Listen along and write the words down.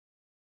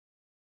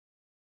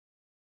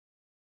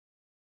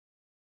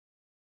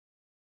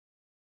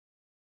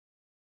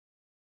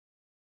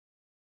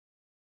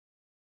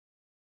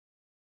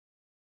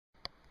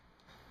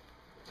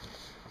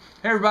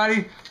Hey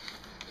everybody,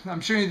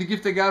 I'm showing you the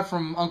gift I got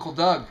from Uncle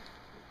Doug.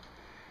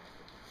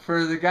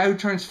 For the guy who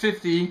turns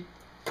 50,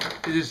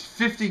 it is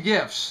 50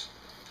 gifts,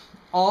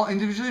 all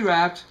individually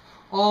wrapped,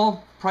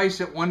 all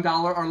priced at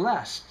 $1 or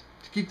less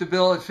to keep the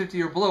bill at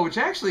 50 or below, which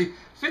actually,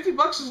 50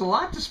 bucks is a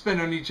lot to spend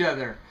on each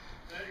other.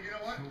 You know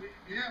what? We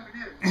did.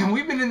 And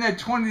we've been in that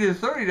 $20 to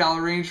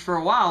 $30 range for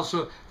a while,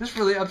 so this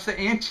really ups the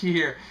ante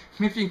here.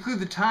 And if you include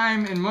the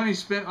time and money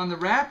spent on the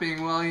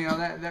wrapping, well, you know,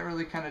 that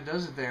really kind of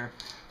does it there.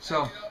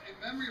 So, and, you know,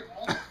 in memory of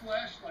all the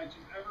flashlights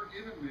you've ever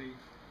given me,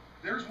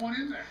 there's one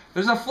in there.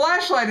 there's a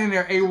flashlight in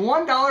there, a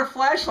 $1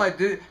 flashlight.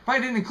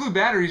 Probably didn't include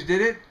batteries,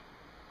 did it?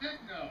 Heck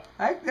no.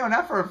 Heck no,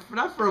 not for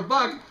a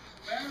buck.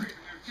 Batteries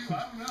in there too.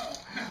 I don't know.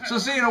 So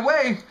see, in a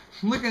way,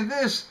 looking at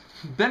this,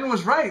 Ben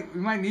was right.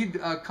 We might need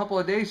a couple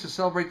of days to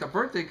celebrate the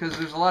birthday because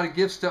there's a lot of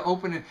gifts to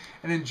open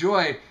and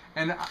enjoy.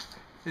 And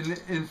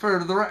for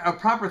a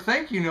proper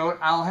thank you note,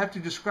 I'll have to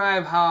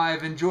describe how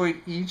I've enjoyed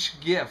each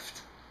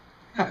gift.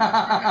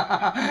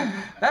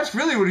 That's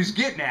really what he's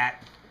getting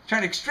at.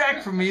 Trying to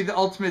extract from me the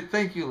ultimate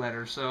thank you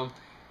letter. So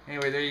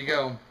anyway, there you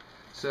go.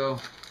 So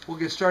we'll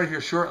get started here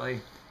shortly.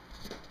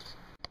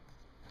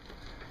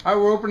 Alright,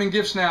 we're opening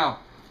gifts now.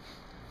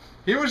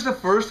 Here was the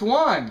first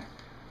one.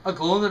 A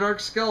glow-in-the-dark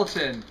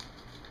skeleton.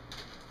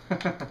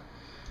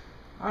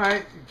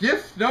 Alright,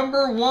 gift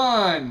number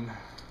 1.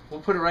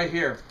 We'll put it right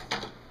here.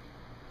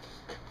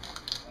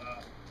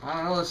 I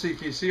don't know, let's see.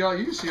 Can you see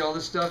all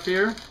this stuff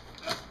here?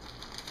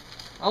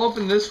 I'll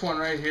open this one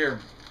right here.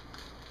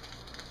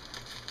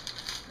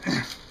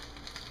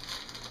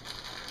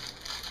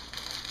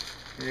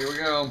 Here we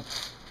go.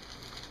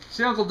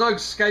 See, Uncle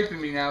Doug's Skyping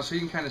me now, so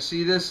you can kind of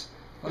see this.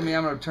 I'm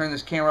going to turn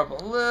this camera up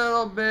a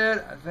little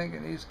bit. I think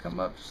it needs to come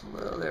up just a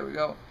little. There we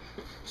go.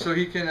 So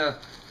he can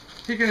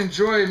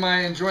enjoy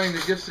enjoying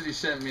the gifts that he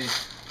sent me.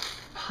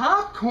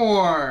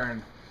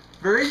 Popcorn,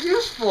 very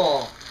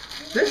useful.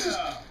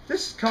 Yeah.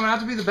 This is coming out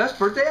to be the best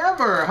birthday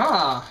ever,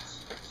 huh?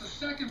 It's the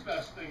second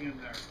best thing in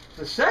there.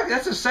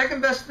 That's the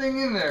second best thing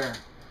in there.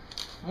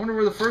 I wonder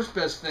where the first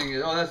best thing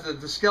is. Oh, that's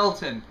the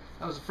skeleton.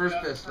 That was the first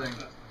best thing.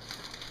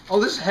 Oh,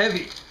 this is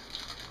heavy.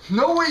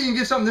 No way you can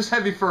get something this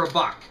heavy for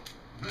 $1.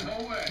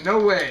 No way. No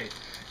way.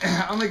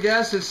 I'm gonna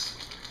guess it's,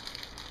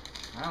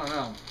 I don't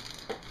know,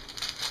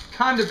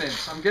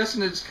 condiments. I'm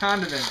guessing it's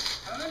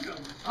condiments.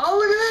 Oh,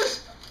 look at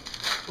this.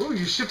 Oh,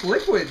 you ship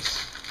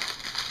liquids.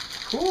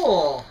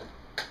 Cool.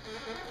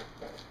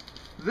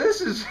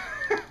 This is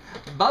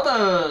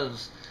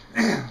Bubba's.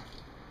 I'm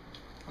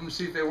gonna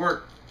see if they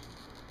work.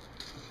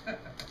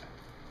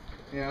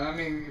 You know, I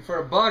mean,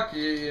 for $1,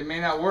 it may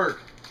not work.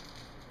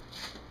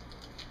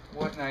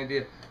 What an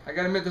idea. I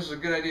gotta admit, this is a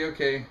good idea.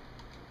 Okay.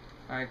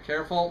 Alright,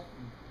 careful.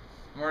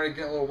 I'm already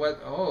getting a little wet.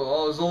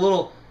 Oh, it was a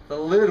little, the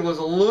lid was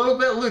a little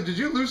bit loose. Did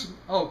you loosen?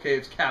 Oh, okay,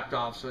 it's capped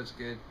off, so it's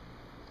good.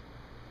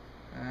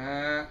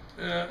 I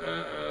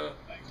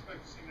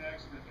expect to see an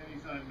accident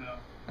anytime now.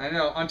 I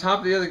know, on top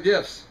of the other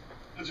gifts.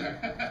 That's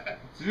right.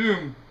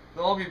 Zoom.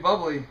 They'll all be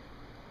bubbly.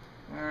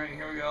 Alright,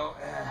 here we go.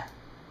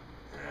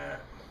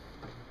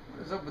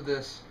 What is up with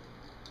this?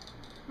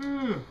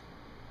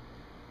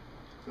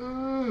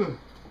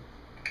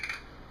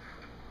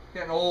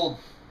 Getting old.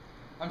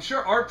 I'm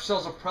sure ARP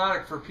sells a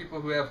product for people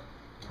who have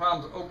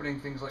problems opening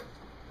things like,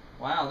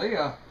 wow, they,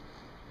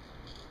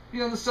 you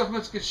know, this stuff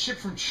must get shipped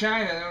from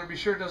China. They want to be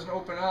sure it doesn't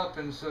open up,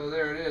 and so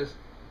there it is.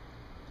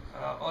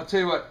 I'll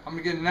tell you what, I'm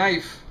going to get a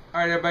knife.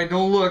 Alright, everybody,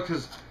 don't look,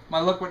 because my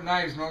luck with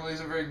knives normally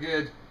isn't very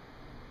good.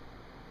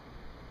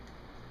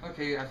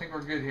 Okay, I think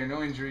we're good here.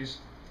 No injuries.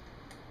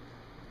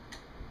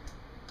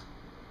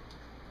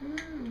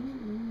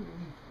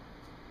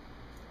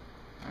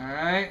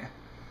 Alright,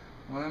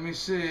 well, let me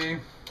see.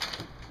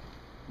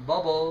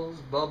 Bubbles,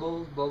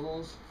 bubbles,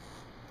 bubbles.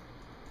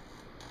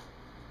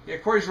 Yeah,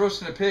 Corey's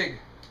roasting a pig.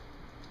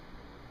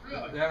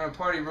 Really? They're having a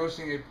party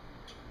roasting a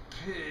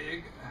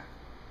pig.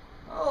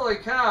 Holy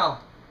cow.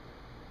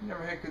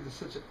 Never had good to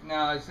such a...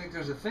 Now, I think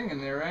there's a thing in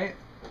there, right?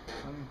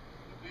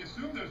 They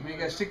assume there's You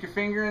gotta stick your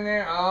finger in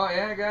there. Oh,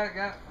 yeah, I got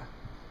it.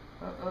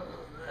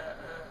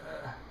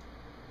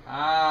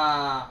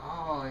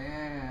 Oh,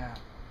 yeah.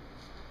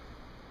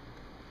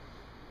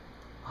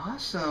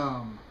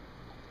 Awesome.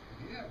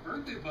 Yeah,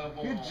 birthday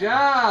bubble. Good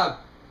job.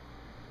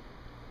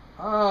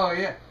 Oh,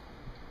 yeah.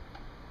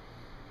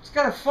 It's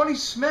got a funny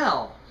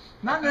smell.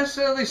 Not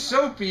necessarily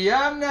soapy.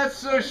 I'm not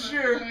so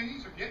sure. The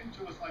Chinese are getting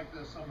to us like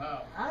this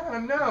somehow. I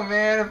don't know,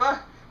 man. If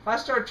I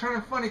start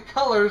turning funny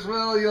colors,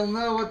 well, you'll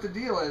know what the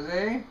deal is,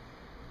 eh?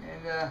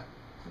 And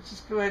let's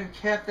just go ahead and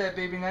cap that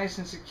baby nice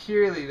and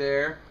securely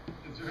there.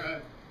 That's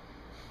right.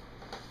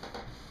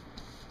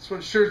 That's what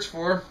a shirt's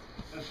for.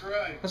 That's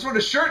right. That's what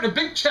a shirt and a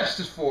big chest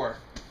is for.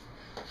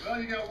 Well,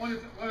 you got one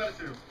out of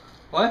two.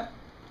 What?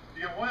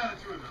 You got 1 out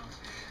of 2 of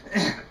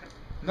those.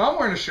 No, I'm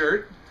wearing a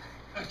shirt.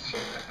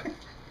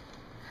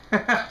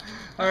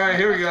 Alright,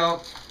 here we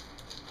go.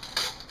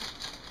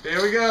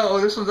 Here we go. Oh,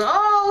 this one's...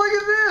 Oh, look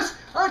at this!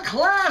 A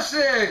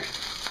classic!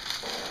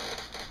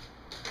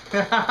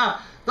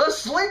 The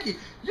Slinky.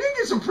 You can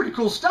get some pretty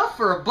cool stuff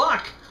for $1.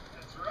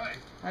 That's right.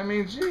 I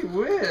mean, gee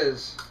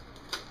whiz.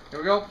 Here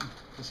we go.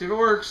 Let's see if it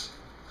works.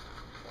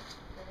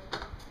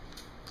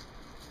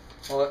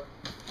 Well,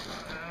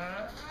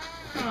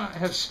 I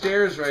have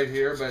stairs right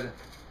here, but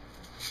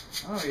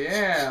oh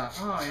yeah,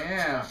 oh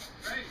yeah.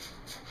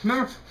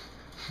 Remember,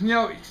 you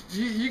know,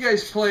 you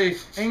guys play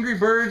Angry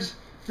Birds.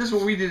 This is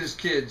what we did as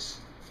kids.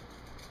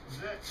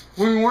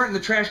 When we weren't in the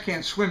trash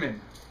can swimming,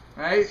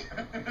 right?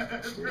 When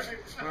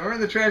we were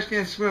in the trash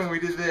can swimming, we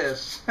did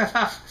this.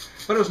 But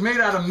it was made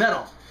out of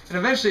metal. And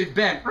eventually it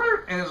bent,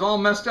 and it was all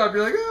messed up.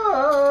 You're like,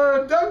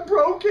 oh, Doug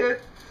broke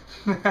it.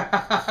 You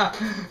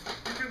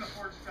couldn't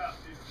afford stuff,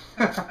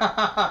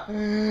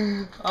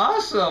 dude.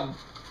 Awesome.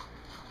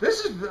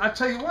 This is, I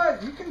tell you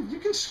what, you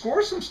can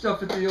score some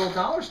stuff at the old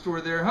dollar store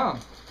there, huh?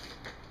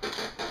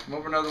 I'm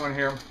over another one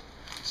here.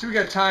 See, we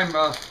got time.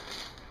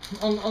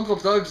 Uncle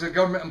Doug's a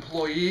government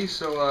employee,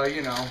 so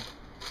you know,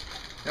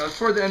 it's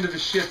toward the end of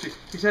his shift.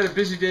 He's had a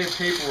busy day of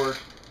paperwork.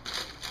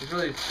 He's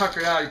really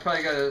tuckered out. He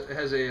probably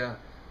has a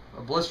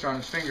blister on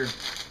his finger.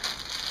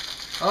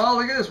 Oh,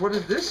 look at this. What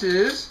this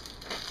is?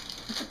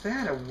 Look at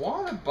that, a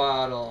water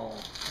bottle.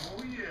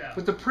 Oh yeah.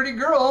 With the pretty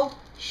girl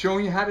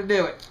showing you how to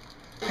do it.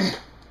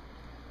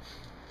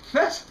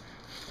 That's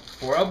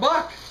for $1.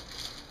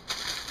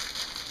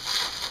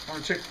 I'm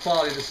gonna check the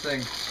quality of this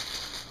thing.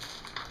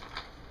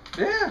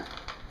 Yeah,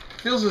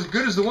 feels as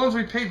good as the ones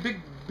we paid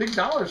big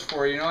dollars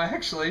for, you know,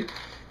 actually.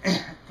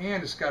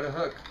 And it's got a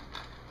hook.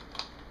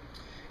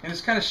 And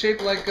it's kind of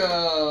shaped like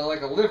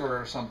a liver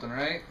or something,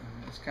 right?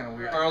 It's kind of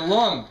weird. Or a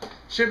lung.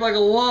 Shaped like a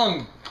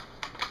lung.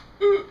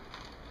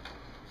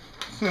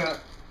 Oh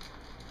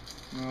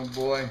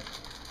boy.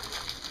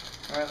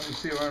 Alright, let me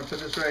see. We're going to put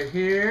this right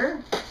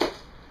here.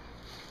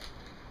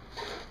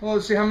 Well,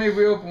 let's see how many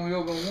we open. We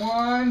open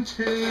 1,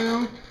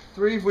 2,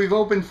 3. We've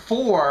opened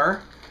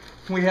 4.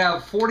 We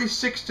have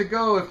 46 to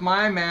go if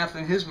my math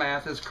and his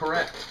math is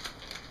correct.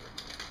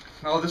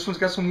 Oh, this one's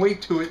got some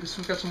weight to it. This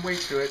one's got some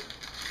weight to it.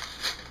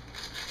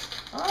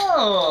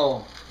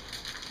 Oh,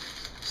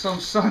 some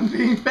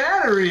Sunbeam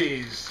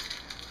batteries.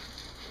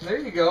 There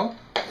you go.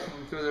 Let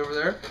me throw it over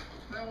there.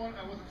 That one,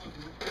 I wasn't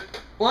looking at it.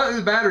 What?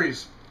 The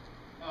batteries.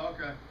 Oh,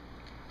 okay.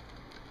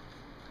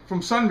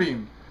 From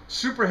Sunbeam.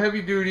 Super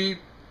heavy duty.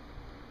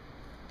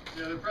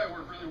 Yeah, they probably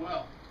work really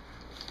well.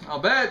 I'll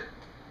bet.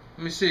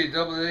 Let me see.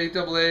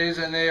 AAAs,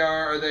 and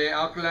are they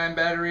alkaline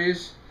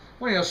batteries?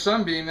 Well, you know,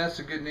 Sunbeam, that's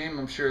a good name,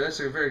 I'm sure. That's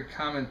a very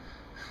common.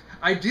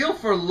 Ideal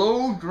for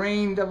low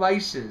drain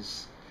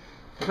devices.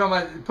 I'm talking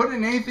about, put it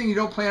in anything you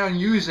don't plan on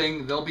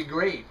using, they'll be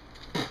great.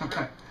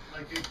 Right.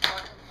 Like a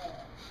pocket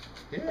ball.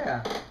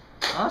 Yeah.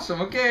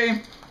 Awesome.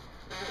 Okay.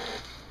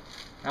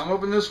 I'm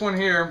open this one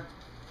here.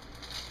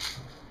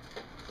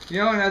 You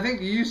know, and I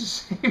think you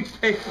use the same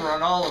paper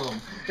on all of them.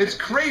 It's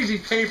crazy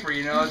paper,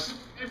 you know. It's,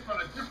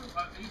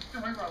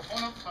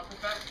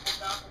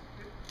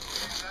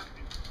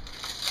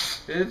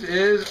 it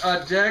is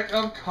a deck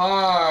of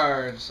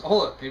cards.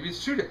 Hold it. Maybe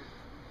it's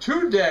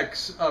two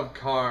decks of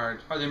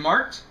cards. Are they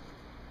marked?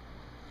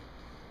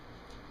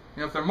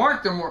 You know, if they're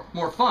marked, they're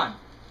more fun.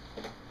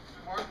 They're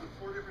marked with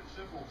 4 different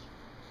symbols.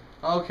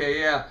 Okay,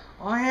 yeah.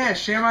 Oh, yeah.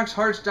 Shamrocks,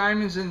 hearts,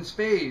 diamonds, and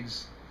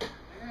spades.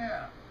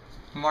 Yeah.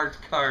 Marked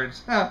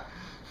cards. All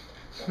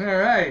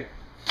right.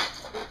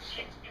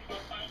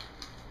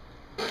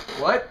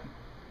 What?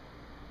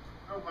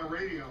 Oh, my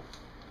radio.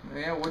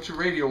 Yeah, what's your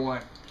radio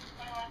want?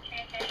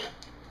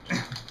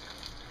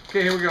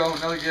 Okay, here we go.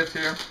 Another gift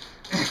here.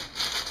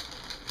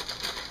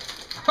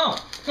 Oh,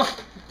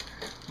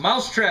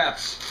 mouse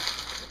traps.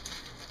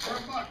 For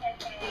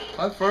 $1.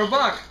 What? For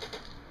 $1.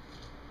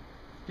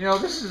 You know,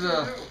 this is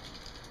a...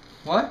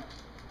 What?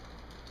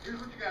 Here's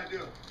what you gotta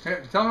do.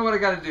 Here, tell me what I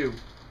gotta do.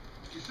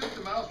 You stick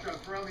the mouse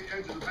traps around the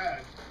edge of the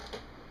bag.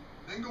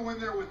 Then go in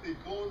there with the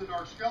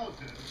glow-in-the-dark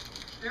skeleton.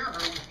 Scare her.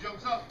 When she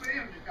jumps up,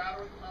 bam, you got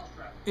her with the mouse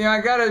trap. You know,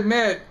 I gotta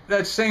admit,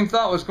 that same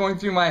thought was going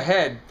through my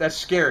head. That's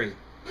scary.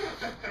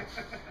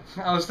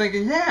 I was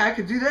thinking, yeah, I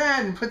could do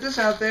that and put this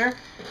out there.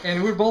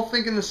 And we're both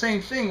thinking the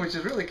same thing, which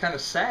is really kind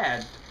of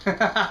sad in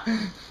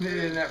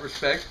that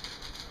respect.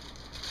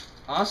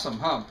 Awesome,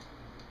 huh?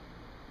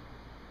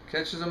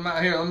 Catches them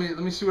out. Here, let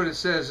me see what it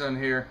says on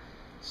here.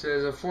 It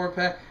says a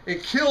 4-pack.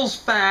 It kills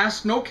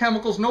fast, no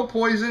chemicals, no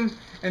poison,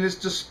 and it's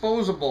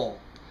disposable.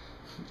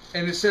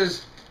 And it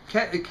says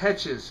it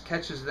catches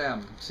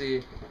them.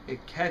 See,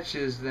 it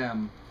catches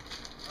them.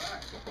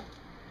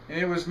 And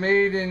it was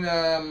made in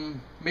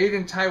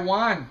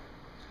Taiwan,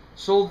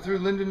 sold through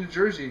Linden, New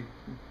Jersey.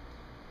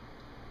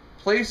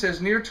 Place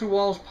as near to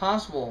wall as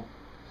possible.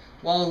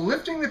 While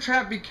lifting the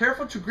trap, be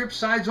careful to grip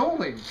sides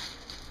only.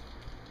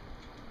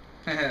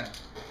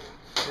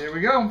 There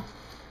we go.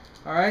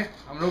 All right,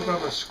 I'm gonna open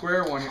up a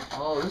square one here.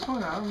 Oh, this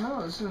one, I don't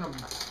know. This isn't a...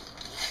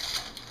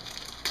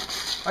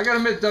 I gotta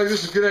admit, Doug,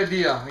 this is a good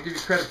idea. I give you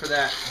credit for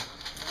that.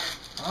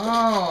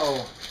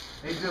 Oh,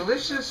 a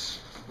delicious...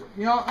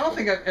 You know, I don't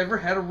think I've ever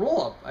had a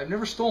roll-up. I've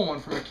never stolen one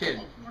from a kid.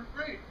 Oh, they're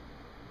great.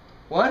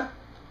 What?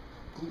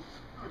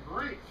 They're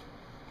great.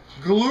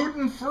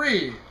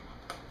 Gluten-free.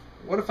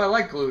 What if I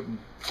like gluten?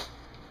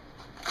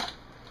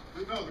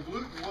 No, the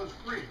gluten was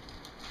free.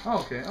 Oh,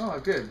 okay. Oh,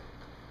 good.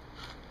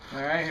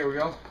 All right, here we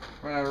go.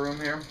 Run out of room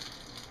here.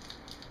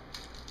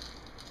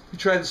 You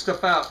tried this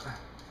stuff out.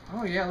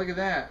 Oh yeah, look at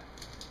that.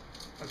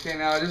 Okay,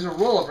 now it is a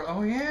roll-up.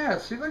 Oh yeah,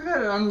 see, look at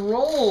that, it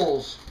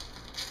unrolls.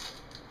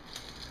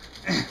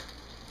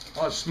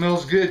 Oh, it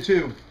smells good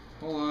too.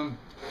 Hold on.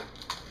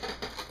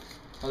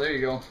 Oh, there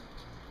you go.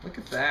 Look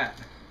at that.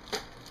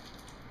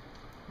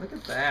 Look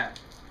at that.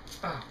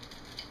 Oh.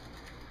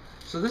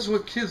 So this is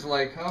what kids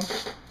like, huh?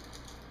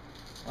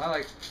 I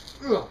like.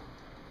 Ugh.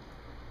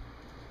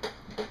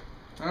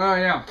 Oh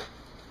yeah.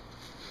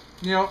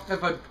 You know,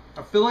 if a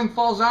filling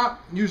falls out,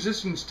 use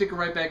this and stick it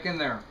right back in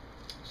there.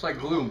 It's like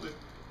glue. Hold it.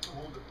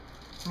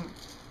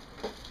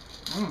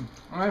 Oh,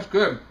 that's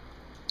good.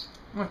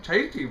 Oh,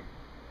 tasty.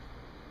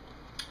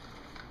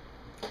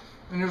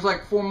 And there's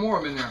like 4 more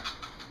of them in there.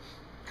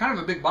 Kind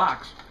of a big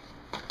box.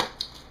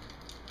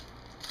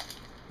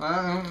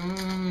 All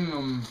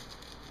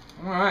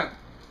right.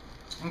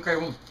 Okay,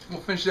 we'll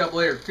finish it up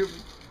later. All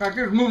right,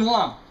 here's moving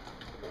along.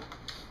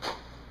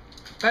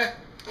 Okay,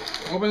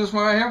 open this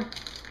one right here.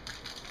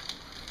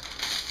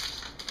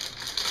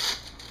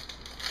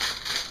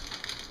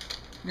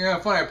 Yeah,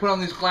 funny. I put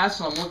on these glasses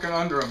and I'm looking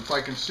under them so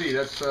I can see.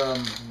 That's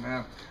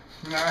yeah.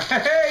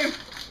 Hey,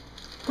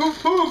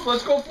 poof poof.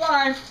 Let's go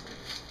fly.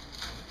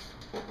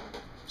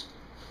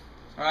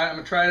 All right, I'm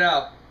gonna try it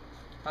out.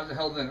 How's it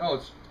held in? Oh,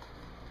 it's.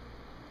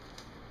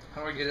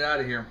 How do I get it out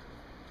of here?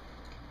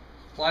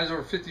 Flies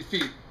over 50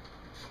 feet.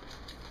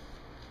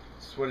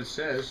 That's what it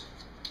says.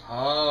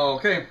 Oh,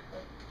 okay.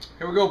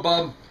 Here we go,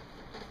 bub.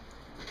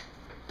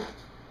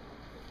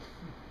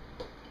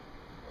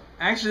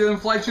 Actually, it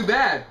doesn't fly too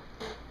bad.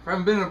 I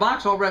haven't been in a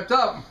box all wrapped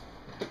up.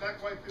 Not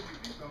quite 50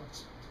 feet though.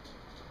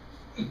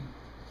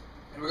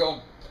 Here we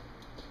go.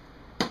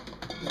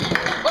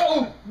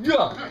 Oh,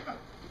 yeah.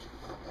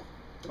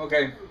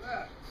 Okay.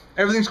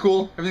 Everything's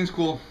cool. Everything's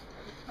cool.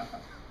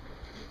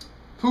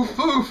 Poof,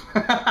 poof.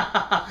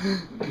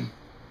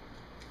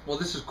 Well,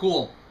 this is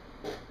cool.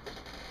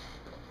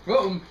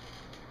 Whoa. All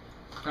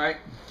right.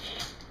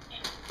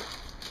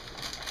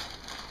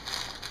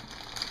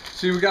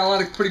 See, we got a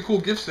lot of pretty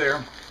cool gifts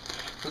there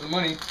for the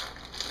money.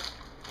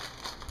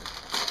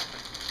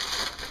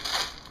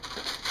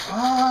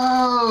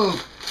 Oh,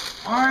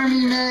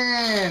 Army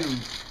Man.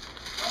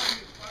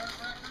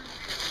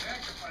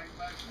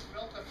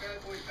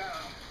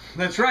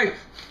 That's right,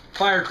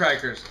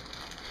 firecrackers.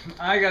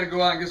 I gotta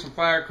go out and get some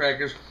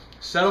firecrackers,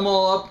 set them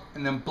all up,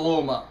 and then blow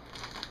them up.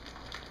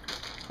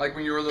 Like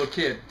when you were a little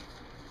kid.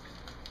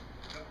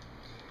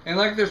 And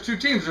like there's 2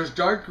 teams, there's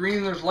dark green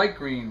and there's light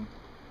green.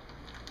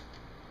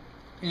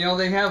 You know,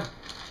 they have,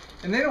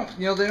 and they don't,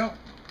 you know,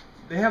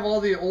 they have all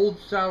the old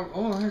style,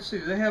 oh, let's see,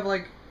 they have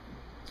like,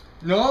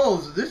 no,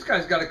 this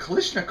guy's got a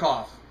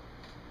Kalashnikov.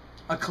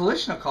 A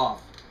Kalashnikov.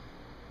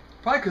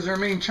 Probably because they're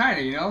made in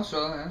China, you know,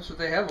 so that's what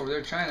they have over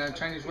there, China,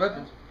 Chinese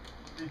weapons.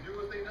 They do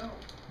what they know.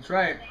 That's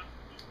right.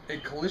 A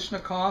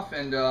Kalashnikov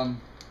and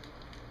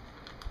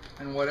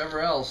whatever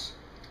else.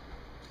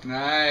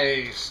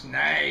 Nice,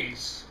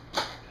 nice.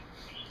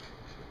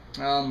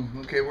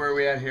 Okay, where are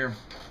we at here?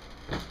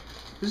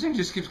 This thing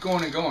just keeps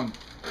going and going.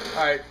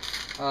 All right.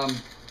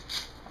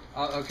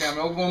 Okay, I'm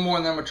gonna open one more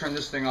and then I'm gonna turn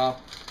this thing off.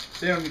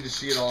 They don't need to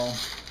see it all.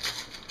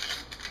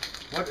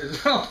 What is?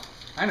 Oh,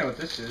 I know what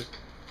this is.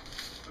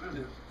 What is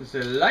it? It's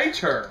a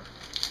lighter.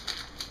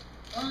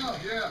 Oh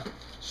yeah.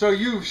 So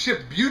you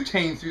ship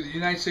butane through the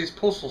United States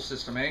Postal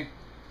System, eh?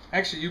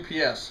 Actually,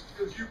 UPS.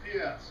 It's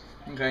UPS.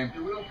 Okay.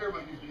 Yeah, we don't care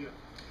about UPS.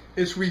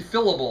 It's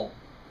refillable.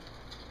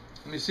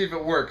 Let me see if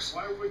it works.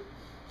 Why would?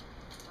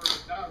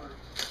 For $1.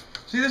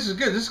 See, this is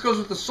good. This goes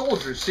with the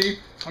soldiers. See,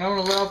 when I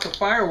want to let off the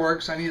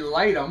fireworks, I need to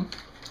light them.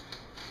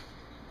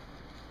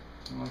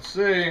 Let's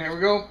see. Here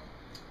we go.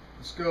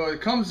 Let's go.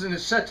 It comes in a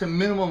set to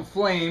minimum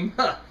flame.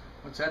 Huh.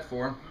 What's that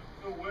for?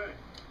 No way.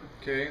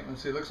 Okay.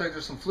 Let's see. It looks like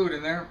there's some fluid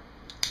in there.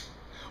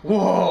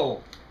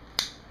 Whoa.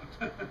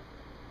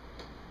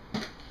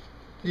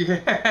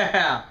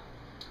 Yeah.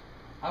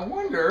 I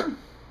wonder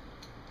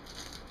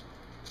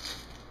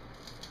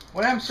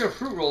what happens to a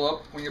fruit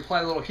roll-up when you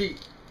apply a little heat.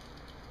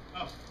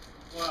 Oh,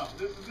 wow.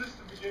 This is the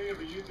beginning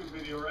of a YouTube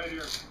video right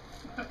here.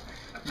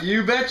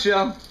 You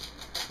betcha.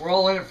 We're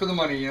all in it for the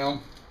money, you know.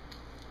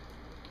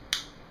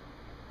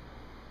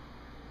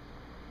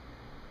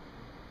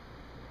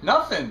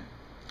 Nothing.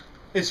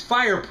 It's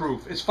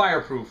fireproof. It's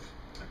fireproof.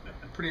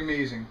 Pretty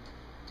amazing.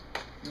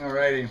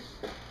 Alrighty.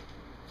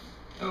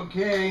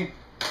 Okay.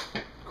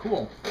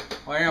 Cool.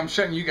 All right, I'm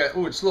shutting you guys.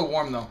 Oh, it's a little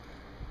warm though. I'm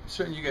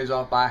shutting you guys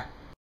off. Bye.